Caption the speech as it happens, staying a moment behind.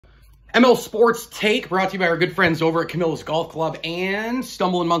ML Sports Take, brought to you by our good friends over at Camilla's Golf Club and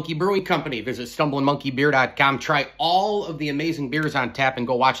Stumble and Monkey Brewing Company. Visit stumbleandmonkeybeer.com. Try all of the amazing beers on tap and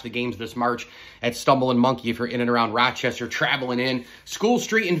go watch the games this March at Stumble and Monkey if you're in and around Rochester, traveling in. School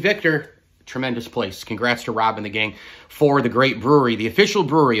Street and Victor, tremendous place. Congrats to Rob and the gang for the great brewery, the official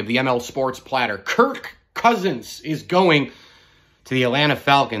brewery of the ML Sports Platter. Kirk Cousins is going to the Atlanta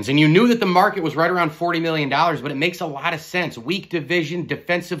Falcons. And you knew that the market was right around $40 million, but it makes a lot of sense. Weak division,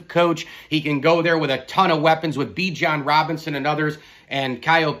 defensive coach. He can go there with a ton of weapons with B. John Robinson and others and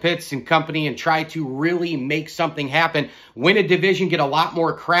Kyle Pitts and company and try to really make something happen. Win a division, get a lot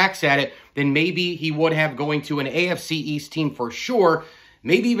more cracks at it than maybe he would have going to an AFC East team for sure.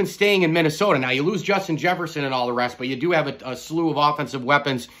 Maybe even staying in Minnesota. Now, you lose Justin Jefferson and all the rest, but you do have a slew of offensive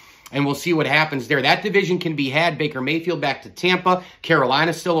weapons, and we'll see what happens there. That division can be had. Baker Mayfield back to Tampa.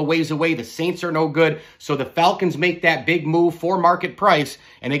 Carolina's still a ways away. The Saints are no good. So the Falcons make that big move for market price,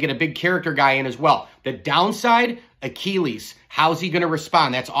 and they get a big character guy in as well. The downside, Achilles. How's he going to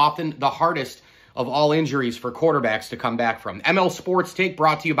respond? That's often the hardest of all injuries for quarterbacks to come back from. ML Sports Take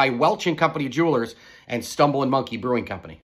brought to you by Welch & Company Jewelers and Stumble and Monkey Brewing Company.